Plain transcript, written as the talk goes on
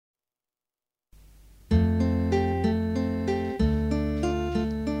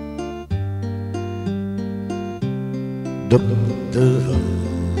Il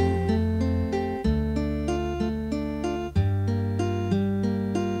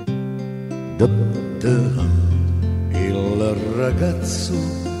ragazzo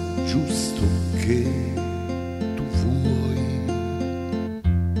giusto che tu vuoi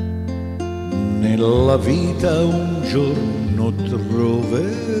nella vita un giorno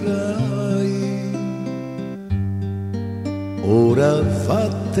troverai. Ora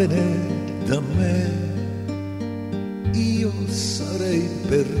vattene da me, io sarei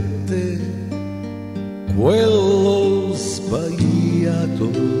per te quello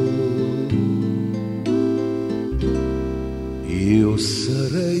sbagliato. Io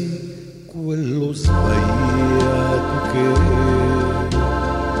sarei quello sbagliato che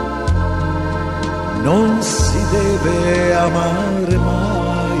non si deve amare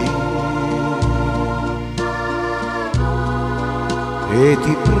mai. E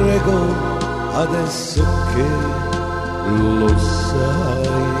ti prego adesso che lo sai,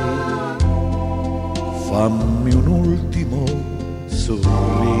 fammi un ultimo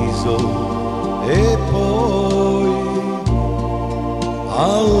sorriso e poi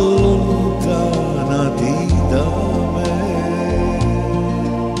allontanati da me.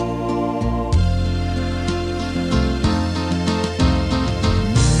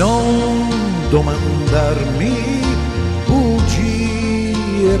 Non domandarmi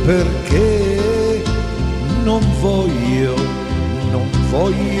bugie perché non voglio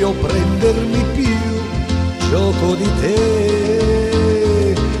prendermi più gioco di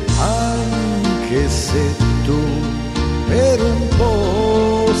te, anche se tu per un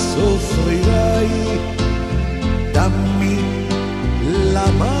po' soffrirai. Dammi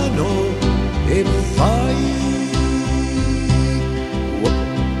la mano e fai what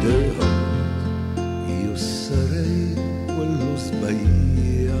the hell. Io sarei quello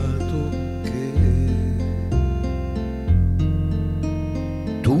sbagliato che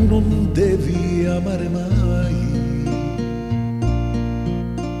tu non devi amare mai.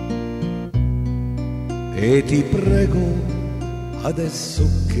 E ti prego adesso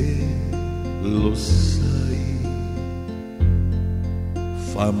che lo sai,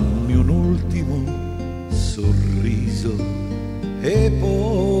 fammi un ultimo sorriso e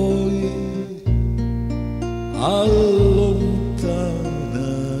poi allontanati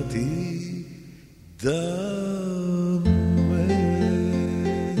da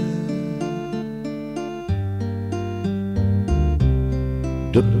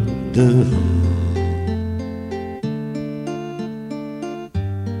me.